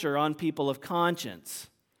culture on people of conscience.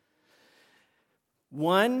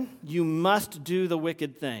 1, you must do the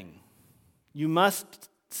wicked thing. You must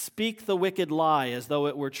speak the wicked lie as though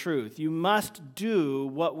it were truth. You must do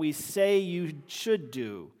what we say you should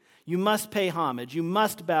do. You must pay homage. You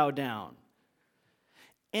must bow down.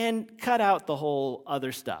 and cut out the whole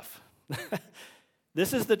other stuff.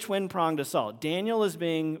 This is the twin-pronged assault. Daniel is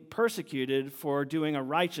being persecuted for doing a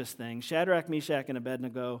righteous thing. Shadrach, Meshach, and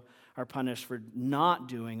Abednego are punished for not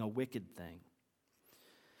doing a wicked thing.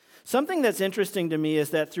 Something that's interesting to me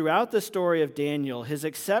is that throughout the story of Daniel, his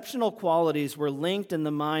exceptional qualities were linked in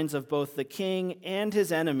the minds of both the king and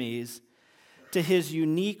his enemies to his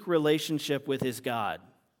unique relationship with his God.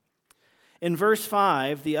 In verse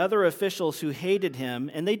 5, the other officials who hated him,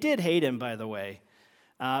 and they did hate him, by the way.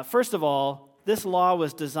 First of all, this law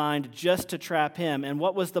was designed just to trap him, and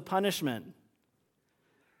what was the punishment?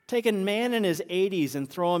 Take a man in his 80s and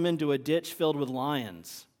throw him into a ditch filled with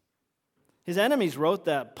lions. His enemies wrote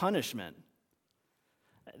that punishment.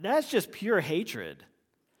 That's just pure hatred.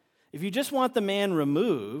 If you just want the man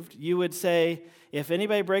removed, you would say, if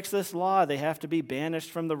anybody breaks this law, they have to be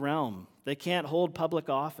banished from the realm. They can't hold public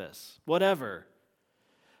office, whatever.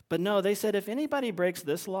 But no, they said, if anybody breaks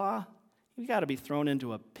this law, you got to be thrown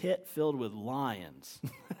into a pit filled with lions.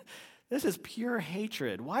 This is pure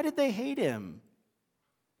hatred. Why did they hate him?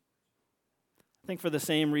 I think for the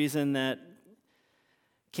same reason that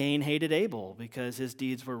Cain hated Abel, because his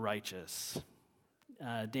deeds were righteous.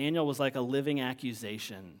 Daniel was like a living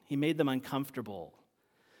accusation. He made them uncomfortable.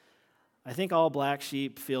 I think all black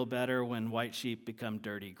sheep feel better when white sheep become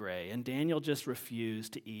dirty gray. And Daniel just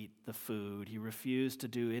refused to eat the food. He refused to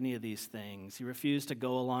do any of these things. He refused to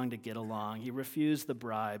go along to get along. He refused the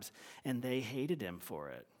bribes, and they hated him for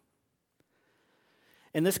it.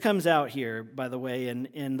 And this comes out here, by the way,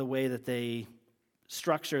 in the way that they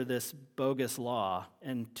structure this bogus law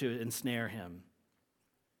and to ensnare him.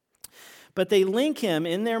 But they link him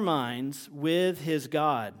in their minds with his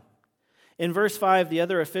God. In verse 5, the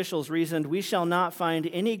other officials reasoned, we shall not find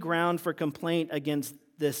any ground for complaint against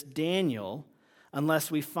this Daniel unless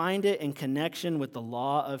we find it in connection with the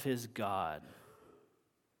law of his God.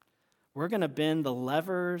 We're going to bend the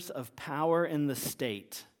levers of power in the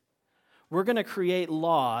state. We're going to create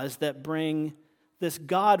laws that bring this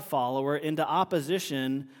God follower into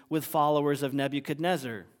opposition with followers of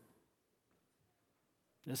Nebuchadnezzar.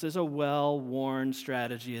 This is a well-worn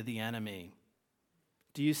strategy of the enemy.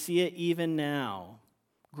 Do you see it even now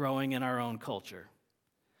growing in our own culture?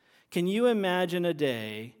 Can you imagine a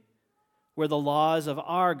day where the laws of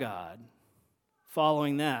our God,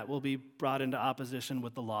 following that, will be brought into opposition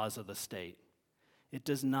with the laws of the state? It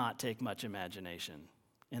does not take much imagination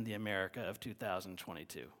in the America of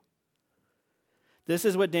 2022. This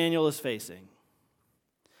is what Daniel is facing.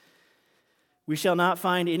 We shall not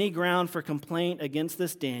find any ground for complaint against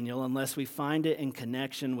this Daniel unless we find it in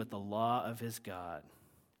connection with the law of his God.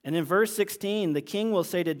 And in verse 16, the king will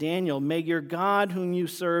say to Daniel, may your God whom you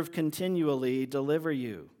serve continually deliver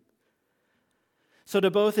you. So to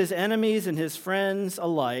both his enemies and his friends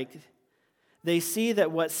alike, they see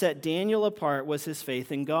that what set Daniel apart was his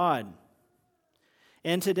faith in God.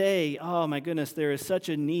 And today, oh my goodness, there is such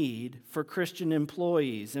a need for Christian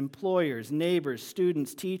employees, employers, neighbors,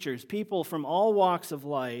 students, teachers, people from all walks of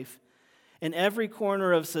life in every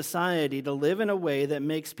corner of society to live in a way that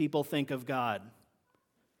makes people think of God.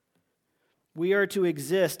 We are to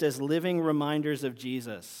exist as living reminders of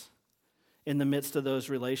Jesus in the midst of those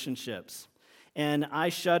relationships. And I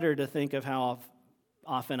shudder to think of how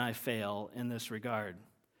often I fail in this regard.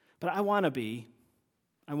 But I want to be.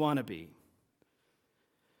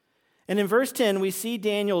 And in verse 10, we see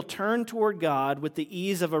Daniel turn toward God with the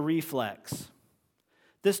ease of a reflex.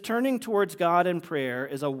 This turning towards God in prayer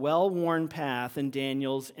is a well-worn path in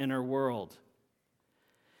Daniel's inner world.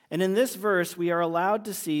 And in this verse, we are allowed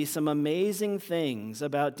to see some amazing things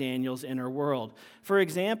about Daniel's inner world. For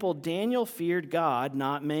example, Daniel feared God,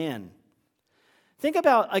 not man. Think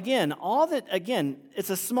about, again, it's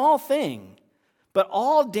a small thing, but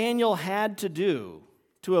all Daniel had to do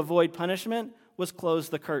to avoid punishment was close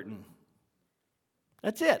the curtain.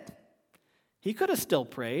 That's it. He could have still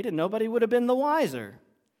prayed and nobody would have been the wiser.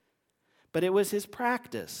 But it was his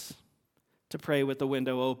practice to pray with the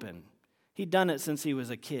window open. He'd done it since he was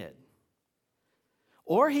a kid.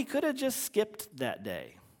 Or he could have just skipped that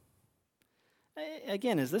day.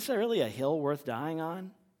 Again, is this really a hill worth dying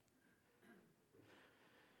on?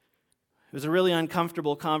 It was a really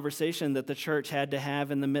uncomfortable conversation that the church had to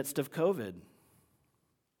have in the midst of COVID.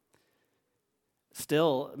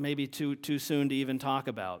 Still, maybe too soon to even talk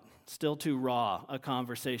about. Still too raw a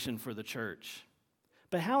conversation for the church.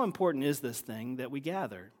 But how important is this thing that we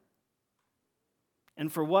gather?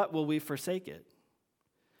 And for what will we forsake it?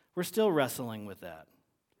 We're still wrestling with that.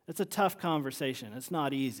 It's a tough conversation. It's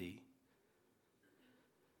not easy.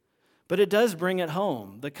 But it does bring it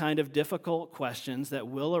home, the kind of difficult questions that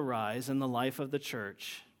will arise in the life of the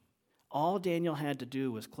church. All Daniel had to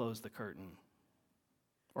do was close the curtain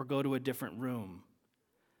or go to a different room.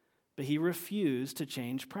 But he refused to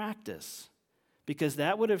change practice because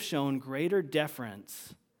that would have shown greater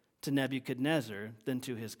deference to Nebuchadnezzar than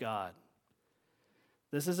to his God.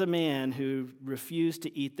 This is a man who refused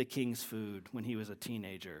to eat the king's food when he was a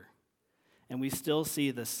teenager. And we still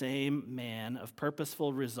see the same man of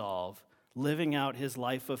purposeful resolve living out his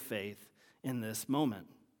life of faith in this moment.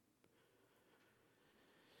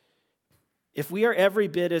 If we are every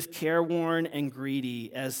bit as careworn and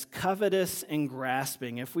greedy, as covetous and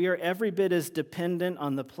grasping, if we are every bit as dependent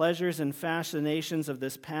on the pleasures and fascinations of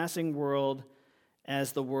this passing world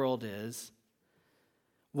as the world is,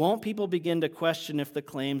 won't people begin to question if the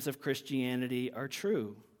claims of Christianity are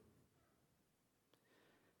true?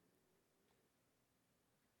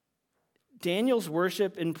 Daniel's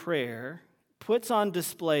worship and prayer puts on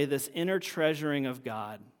display this inner treasuring of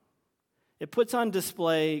God. It puts on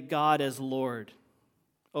display God as Lord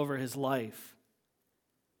over his life.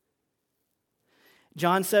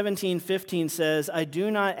 John 17:15 says, "I do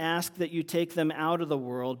not ask that you take them out of the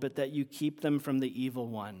world, but that you keep them from the evil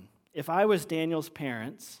one." If I was Daniel's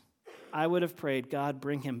parents, I would have prayed, God,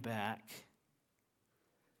 bring him back.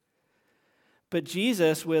 But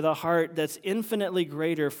Jesus, with a heart that's infinitely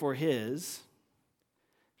greater for his,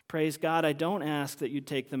 prays, God, I don't ask that you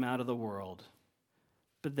take them out of the world,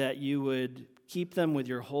 but that you would keep them with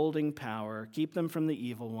your holding power, keep them from the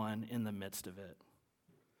evil one in the midst of it.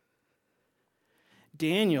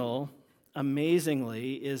 Daniel,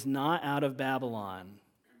 amazingly, is not out of Babylon,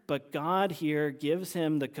 but God here gives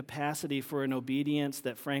him the capacity for an obedience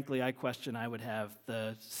that, frankly, I question I would have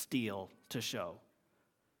the steel to show.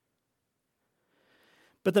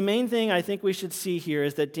 But the main thing I think we should see here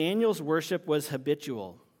is that Daniel's worship was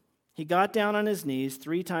habitual. He got down on his knees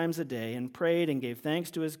 3 times a day and prayed and gave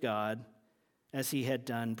thanks to his God as he had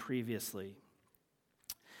done previously.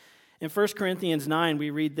 In 1 Corinthians 9,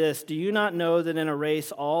 we read this, "Do you not know that in a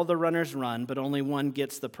race all the runners run, but only one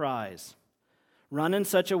gets the prize? Run in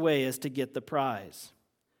such a way as to get the prize.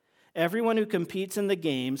 Everyone who competes in the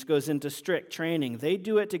games goes into strict training. They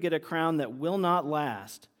do it to get a crown that will not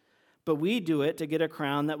last, but we do it to get a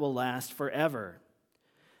crown that will last forever.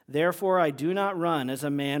 Therefore, I do not run as a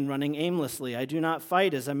man running aimlessly. I do not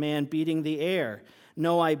fight as a man beating the air.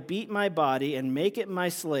 No, I beat my body and make it my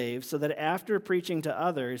slave so that after preaching to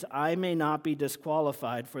others, I may not be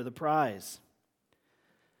disqualified for the prize."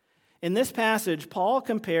 In this passage, Paul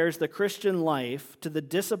compares the Christian life to the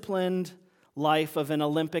disciplined life of an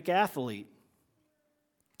Olympic athlete.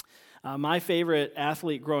 My favorite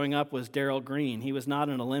athlete growing up was Darrell Green. He was not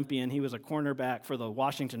an Olympian. He was a cornerback for the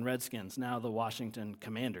Washington Redskins, now the Washington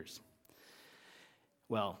Commanders.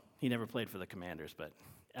 Well, he never played for the Commanders, but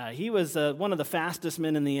he was one of the fastest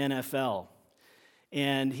men in the NFL,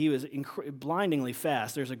 and he was blindingly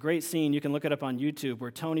fast. There's a great scene, you can look it up on YouTube, where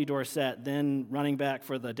Tony Dorsett, then running back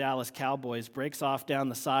for the Dallas Cowboys, breaks off down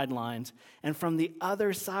the sidelines, and from the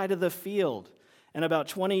other side of the field, and about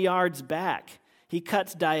 20 yards back, he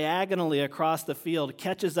cuts diagonally across the field,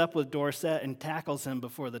 catches up with Dorsett, and tackles him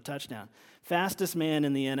before the touchdown. Fastest man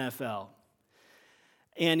in the NFL.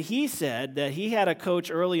 And he said that he had a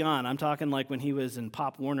coach early on, I'm talking like when he was in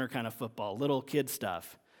Pop Warner kind of football, little kid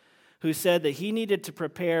stuff, who said that he needed to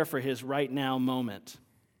prepare for his right now moment.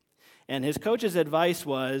 And his coach's advice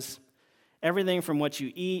was everything from what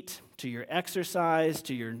you eat, to your exercise,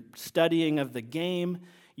 to your studying of the game,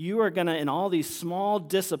 you are going to, in all these small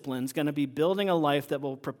disciplines, going to be building a life that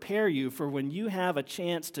will prepare you for when you have a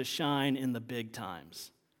chance to shine in the big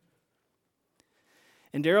times.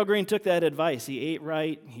 And Darrell Green took that advice. He ate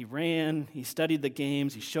right, he ran, he studied the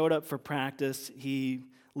games, he showed up for practice, he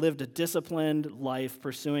lived a disciplined life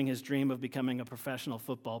pursuing his dream of becoming a professional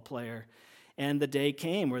football player. And the day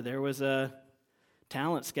came where there was a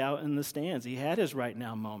talent scout in the stands. He had his right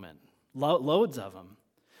now moment, loads of them.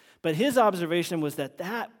 But his observation was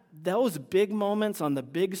that those big moments on the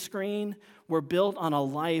big screen were built on a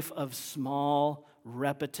life of small,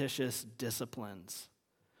 repetitious disciplines.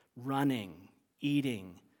 Running,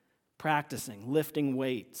 eating, practicing, lifting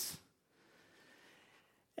weights.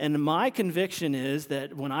 And my conviction is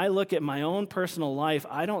that when I look at my own personal life,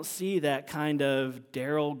 I don't see that kind of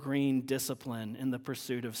Darrell Green discipline in the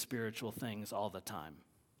pursuit of spiritual things all the time.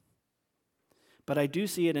 But I do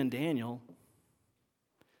see it in Daniel,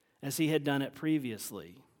 as he had done it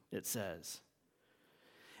previously, it says.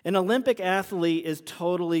 An Olympic athlete is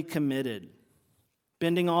totally committed,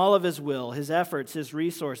 bending all of his will, his efforts, his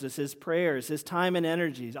resources, his prayers, his time and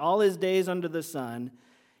energies, all his days under the sun,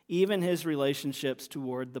 even his relationships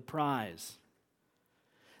toward the prize.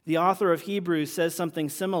 The author of Hebrews says something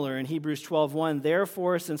similar in Hebrews 12:1.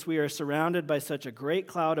 Therefore, since we are surrounded by such a great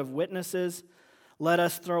cloud of witnesses, let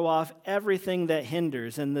us throw off everything that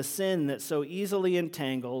hinders and the sin that so easily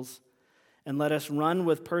entangles, and let us run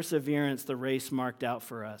with perseverance the race marked out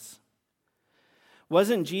for us.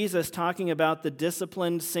 Wasn't Jesus talking about the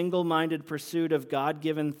disciplined, single-minded pursuit of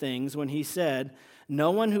God-given things when he said, "No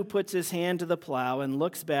one who puts his hand to the plow and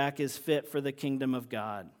looks back is fit for the kingdom of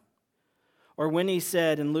God"? Or when he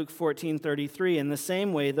said in Luke 14:33, "In the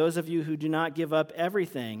same way, those of you who do not give up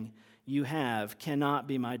everything you have cannot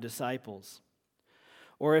be my disciples."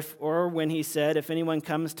 Or when he said, "If anyone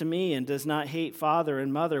comes to me and does not hate father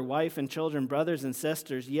and mother, wife and children, brothers and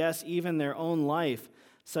sisters, yes, even their own life,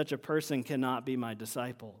 such a person cannot be my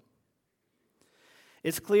disciple."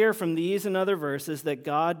 It's clear from these and other verses that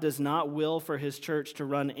God does not will for his church to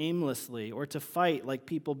run aimlessly or to fight like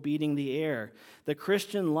people beating the air. The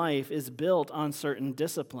Christian life is built on certain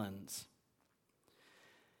disciplines.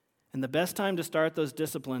 And the best time to start those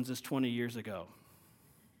disciplines is 20 years ago.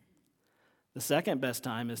 The second best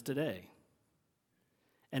time is today.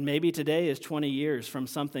 And maybe today is 20 years from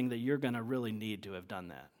something that you're going to really need to have done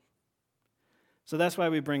that. So that's why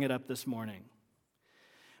we bring it up this morning.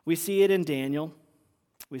 We see it in Daniel.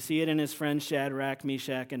 We see it in his friends Shadrach,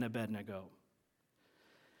 Meshach, and Abednego.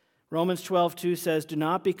 Romans 12:2 says, "Do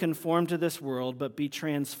not be conformed to this world, but be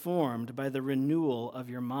transformed by the renewal of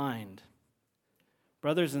your mind."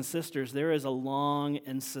 Brothers and sisters, there is a long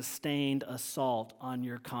and sustained assault on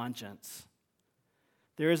your conscience.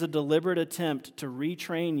 There is a deliberate attempt to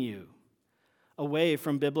retrain you away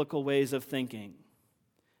from biblical ways of thinking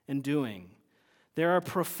and doing. There are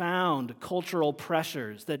profound cultural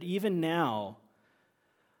pressures that even now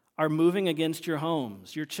are moving against your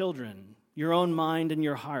homes, your children, your own mind and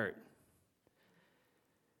your heart.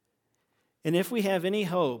 And if we have any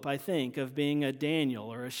hope, I think, of being a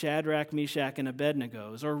Daniel or a Shadrach, Meshach, and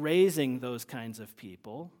Abednego's or raising those kinds of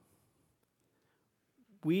people,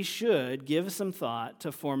 we should give some thought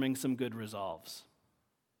to forming some good resolves.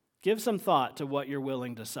 Give some thought to what you're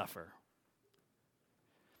willing to suffer.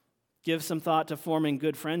 Give some thought to forming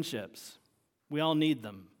good friendships. We all need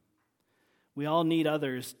them. We all need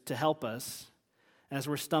others to help us as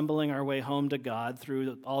we're stumbling our way home to God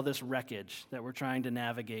through all this wreckage that we're trying to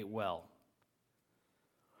navigate well.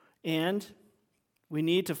 And we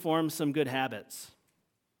need to form some good habits,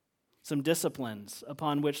 some disciplines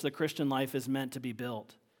upon which the Christian life is meant to be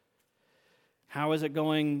built. How is it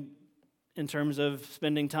going in terms of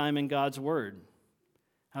spending time in God's Word?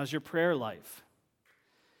 How's your prayer life?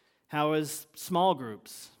 How is small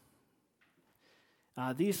groups?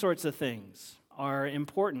 These sorts of things are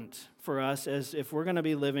important for us as if we're going to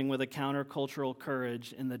be living with a countercultural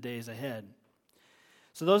courage in the days ahead.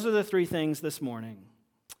 So those are the three things this morning.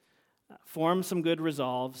 Form some good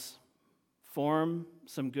resolves. Form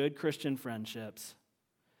some good Christian friendships.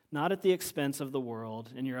 Not at the expense of the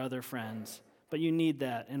world and your other friends, but you need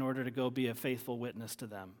that in order to go be a faithful witness to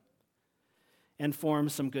them. And form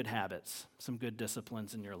some good habits, some good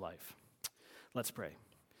disciplines in your life. Let's pray.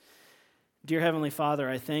 Dear Heavenly Father,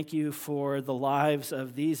 I thank you for the lives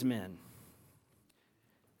of these men,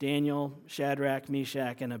 Daniel, Shadrach,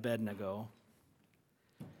 Meshach, and Abednego.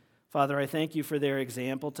 Father, I thank you for their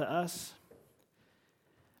example to us.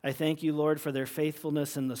 I thank you, Lord, for their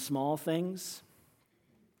faithfulness in the small things.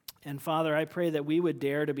 And Father, I pray that we would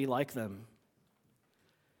dare to be like them.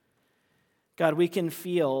 God, we can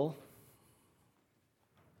feel,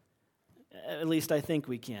 at least I think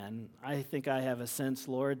we can. I think I have a sense,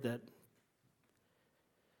 Lord, that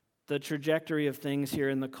the trajectory of things here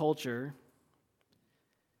in the culture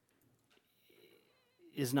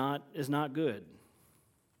is not good.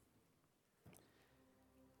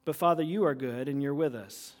 But Father, you are good and you're with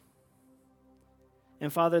us.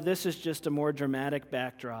 And Father, this is just a more dramatic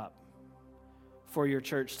backdrop for your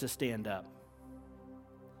church to stand up.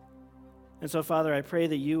 And so, Father, I pray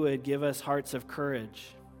that you would give us hearts of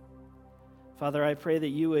courage. Father, I pray that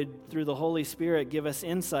you would, through the Holy Spirit, give us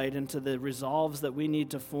insight into the resolves that we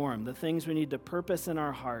need to form, the things we need to purpose in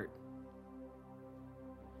our heart.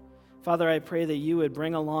 Father, I pray that you would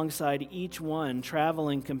bring alongside each one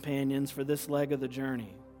traveling companions for this leg of the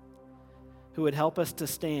journey, who would help us to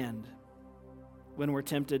stand when we're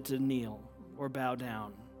tempted to kneel or bow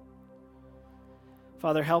down.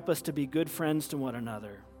 Father, help us to be good friends to one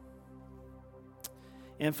another.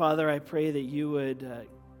 And Father, I pray that you would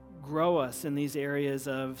grow us in these areas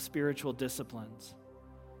of spiritual disciplines,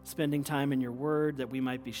 spending time in your word that we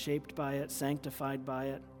might be shaped by it, sanctified by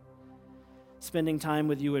it, spending time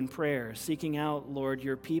with you in prayer, seeking out, Lord,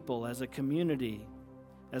 your people as a community,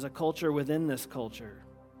 as a culture within this culture,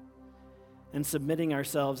 and submitting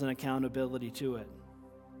ourselves in accountability to it.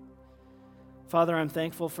 Father, I'm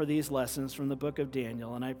thankful for these lessons from the book of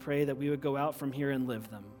Daniel, and I pray that we would go out from here and live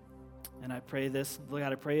them. And I pray this,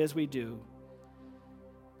 God, I pray as we do,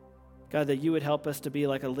 God, that you would help us to be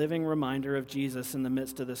like a living reminder of Jesus in the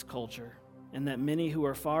midst of this culture, and that many who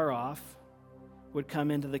are far off would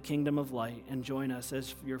come into the kingdom of light and join us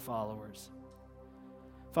as your followers.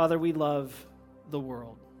 Father, we love the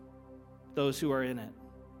world, those who are in it.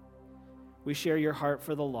 We share your heart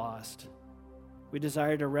for the lost. We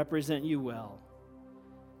desire to represent you well.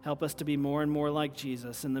 Help us to be more and more like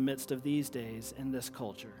Jesus in the midst of these days and this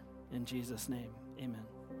culture. In Jesus' name, amen.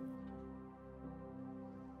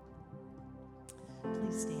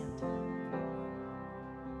 Please stand.